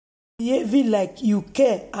behaving like you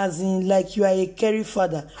care, as in like you are a caring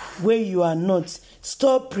father where you are not.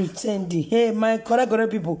 Stop pretending. Hey, my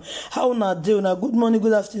correct people, how una dey? Una good morning,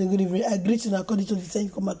 good afternoon, good evening. I greet you according to the time you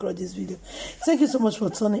come across this video. Thank you so much for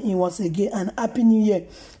tuning in once again, and happy new year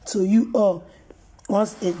to you all.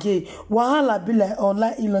 Once again, wahala be like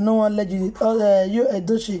online, no one let you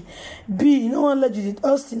GISTLOVER B, no one let you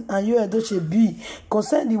Austin and GISTLOVER B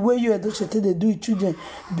concern the way GISTLOVER take they do it children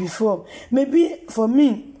before. Maybe for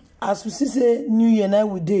me, as we see say new year now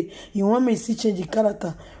with day, you want me to see change the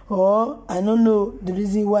character, or I don't know the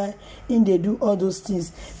reason why in they do all those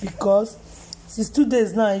things, because since 2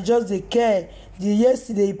 days now, he just they care.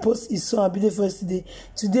 Yesterday he post his son, be for yesterday.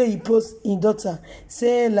 Today he post his daughter,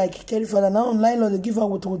 say like carry father. Now online they give her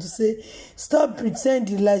what to say. Stop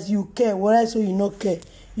pretending like you care. What I say you not care.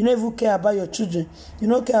 You don't even care about your children. You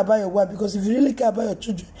don't care about your wife, because if you really care about your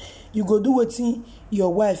children, you go do what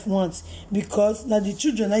your wife wants, because now the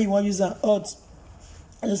children now you want to use her out.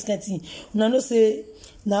 Those kind of thing. Now no say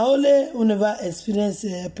now only who never experience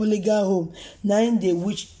polygamy home. Now in the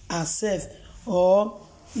witch herself or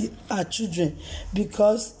our children,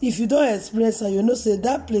 because if you don't experience and you know say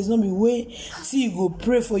that place not be way till you go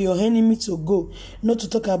pray for your enemy to go, not to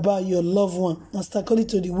talk about your loved one. And start calling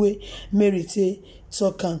to the way Mary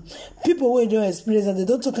talk. People who don't experience and they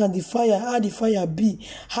don't talk on the fire, how the fire be,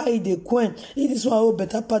 how they quench. If this one oh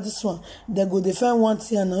better part this one, they go they find one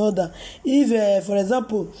thing and another. If for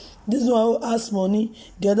example, this one who ask money,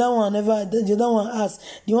 the other one never, the other one ask,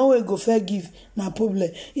 the one will go fair give, na problem.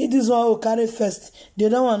 If this one will carry first, the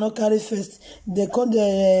other one not carry first, they call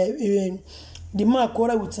the man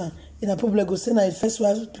quarrel with her, in a problem go say na first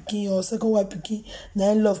wife picking or second wife picking,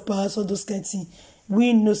 na in love pass, all those kind of things.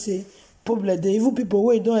 We know say problem dey. Even people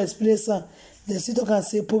who don't experience her, they still can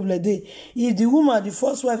say problem dey. If the woman, the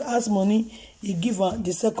first wife ask money, he give her,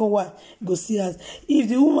 the second wife go see her. If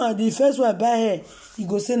the woman, the first wife buy her, he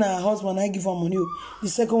go say na her husband I give her money. The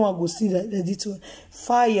second one go see that the detail.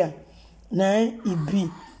 Fire, na it be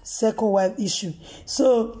second wife issue.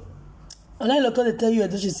 So when I look at tell you,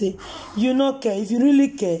 she say you not care. If you really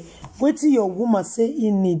care, wait till your woman say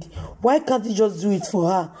in need. Why can't you just do it for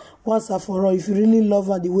her once and for all? If you really love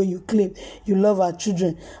her the way you claim you love her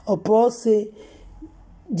children, or Paul say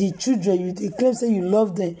the children you claim say you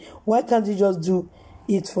love them, why can't you just do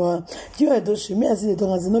it for her? GISTLOVER, me I see the talk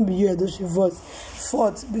and say not be GISTLOVER voice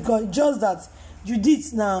fault, because just that you did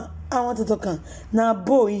now. I want to talk now.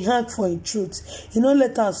 Bo he hang for a truth. He don't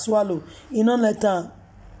let her swallow. He don't let her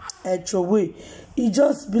throw away. He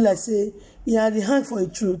just be like say he had the hang for a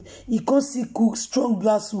truth. He can't see cook strong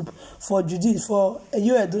black soup for Judith, for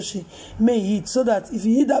GISTLOVER may eat, so that if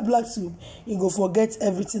he eat that black soup, he go forget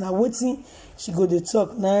everything. I'm waiting. She go the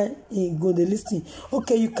talk now. He go the listing.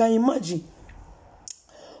 Okay, you can imagine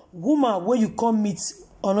woman where you come meet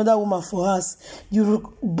another woman for us,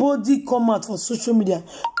 you body come out for social media,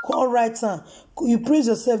 call right her, you praise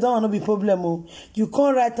yourself, that will not be problem. Oh, you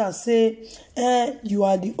call right and say, you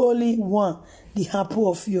are the only one, the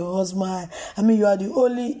apple of your husband. I mean, you are the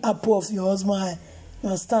only apple of your husband. You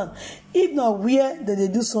understand? If not where they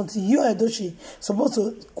do something, you are supposed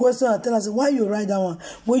to question and tell us why you write that one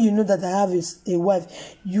when you know that I have a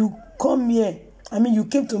wife. You come here. I mean, you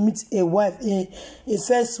came to meet a wife, a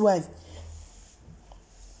first wife.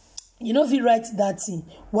 You know if you write that thing,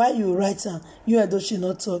 why you write her, GISTLOVER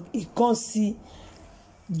not talk. He can't see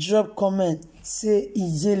drop comment, say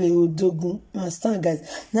Ijele Odogun. Understand,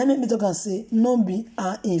 guys? Now make me talk and say no be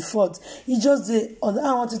in fault. He just the other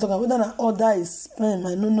I want to talk about whether an order is spent.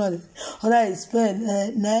 I don't know order is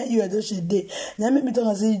spent. Now GISTLOVER day. Now make me talk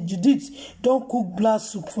and say Judith don't cook black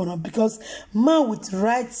soup for her, because man with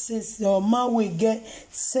right sense or man will get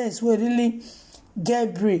sense will really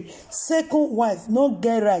get brave. Second wife not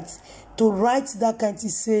get right to write that kind of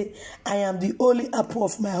say I am the only apple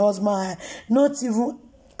of my husband, not even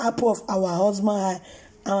apple of our husband,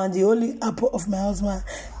 I am the only apple of my husband.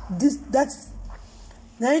 That's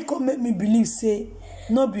now it can make me believe say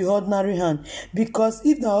not be ordinary hand, because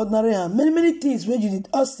if the ordinary hand, many things when you did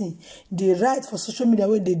Austin they write for social media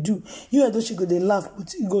where they do, you and she go they laugh,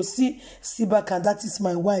 but you go see back and that is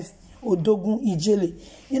my wife Odogun Ijele.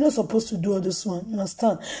 You're not supposed to do all this one, you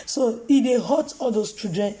understand? So if they hurt all those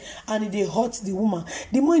children and if they hurt the woman,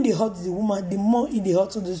 the more they hurt the woman, the more they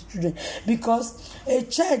hurt all those children. Because a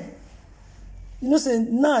child, you know, say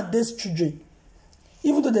now these children,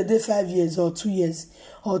 even though they 5 years or 2 years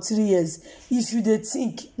or 3 years, if you they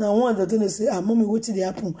think now one that don't say mommy what did they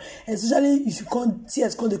happen, especially if you can't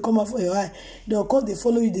tears they come out for your eye, they'll come they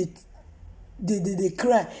follow you, they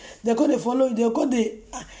cry, they're going to follow you, they'll come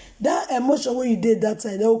that emotion when you did that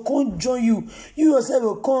time, they will come join you. You yourself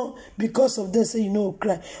will come because of them, say you know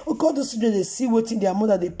cry. Okay, those children they see what in their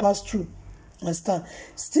mother they pass through. Understand?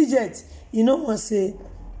 Still yet, you know one say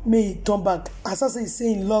may he turn back. As I say, he's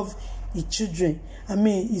saying love his children. I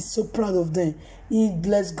mean, he's so proud of them. He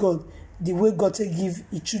bless God the way God to give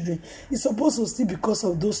his children. It's supposed to still because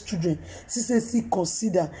of those children. Still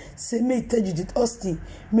consider. Say, may tell you did Austin,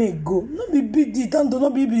 may go. Not be big deal. Don't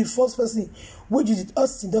not be the first person. What you did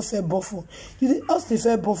Austin don't fair buffer. You did Austin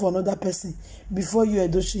fair buffer another person before you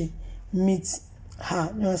Edochie meet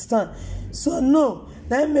her. You understand? So no,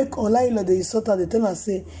 now make online law they sort out. They tell her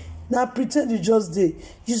say, now pretend you just did.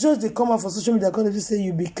 You just they come out for social media because they say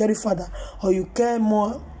you be carry father or you care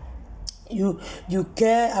more. You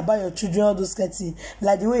care about your children, all those kind of things.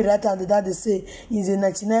 Like the way right after that they say he's a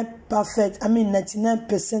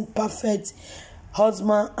 99% perfect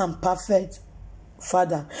husband and perfect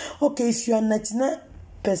father. Okay, if you are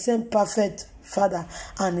 99% perfect father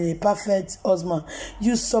and a perfect husband,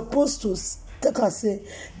 you're supposed to take and say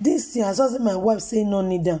this thing. As well as my wife say no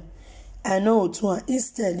need them. I know to one.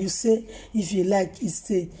 Instead, you say if you like, you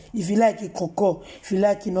stay. If you like, you conquer. If you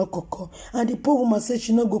like, you not conquer. And the poor woman said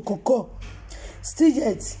she not go conquer. Still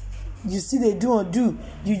yet, you see they do or do.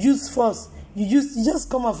 You use force. You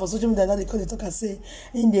just come out for social media that they talk and say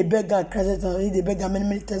in the beggar credit or in the beggar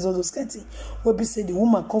many times all those kind of things. Where be say the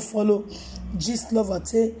woman come follow GISTLOVER,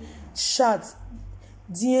 say chat,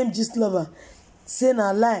 DM GISTLOVER, say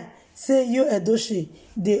na lie, say you Edochie,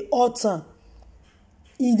 the author.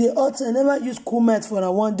 In the altar, never use cool mat for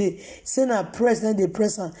her one day. Say na press, then they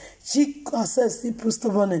press her. She herself still put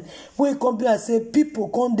stubborn it. When come here and say people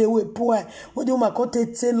come the way poor. When the woman come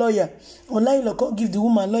take say lawyer. Online law come give the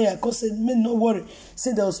woman lawyer. Come say me no worry.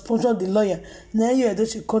 Say they will sponsor the lawyer. Now you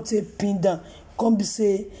Edochie come take pin down. Come be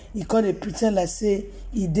say he come dey pretend like say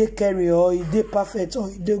he dey carry or he dey perfect or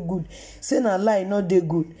he dey good. Say na lie, not dey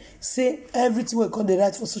good. Say everything we come dey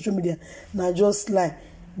write for social media. Now just lie.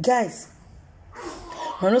 Guys,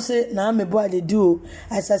 I don't say now I'm a boy they do.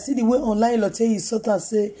 As I see the way online lot say is sort of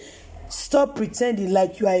say stop pretending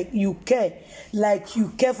like you care. Like you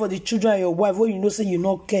care for the children and your wife when you know say you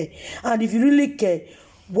not care. And if you really care,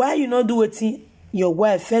 why you not do what your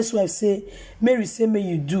wife, first wife say, Mary say may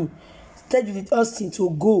you do. Tell you the Austin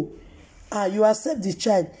to go. And you accept the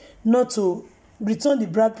child not to return the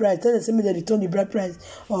bride price. Tell them say me they return the bride price.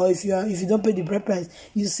 Or if you don't pay the bride price,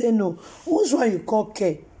 you say no. Who's one you call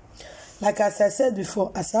care? Like as I said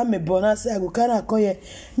before, as I'm a bonus, I say I go kind of come here.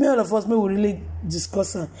 Me all of us may really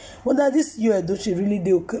discuss her. Whether this you Edochie really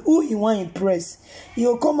dey okay. Who you want impress? He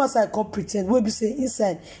will come outside, come pretend. We be say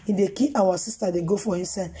inside in the key our sister they go for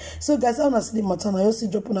inside. So guys, I wanna see the matter. I also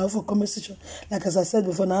drop on our for comment section. Like as I said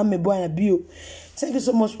before, now I'm a boy and a bio. Thank you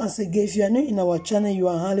so much once again. If you are new in our channel, you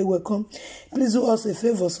are highly welcome. Please do us a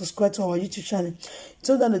favor, subscribe to our YouTube channel.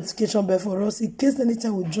 Turn the notification bell for us in case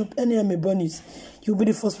anytime we drop any bonus. You'll be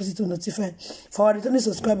the first person to notify. For our returning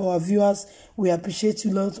subscribers, our viewers, we appreciate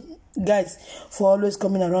you lot, guys, for always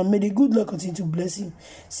coming around. May the good Lord continue to bless you.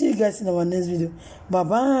 See you guys in our next video. Bye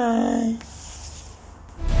bye.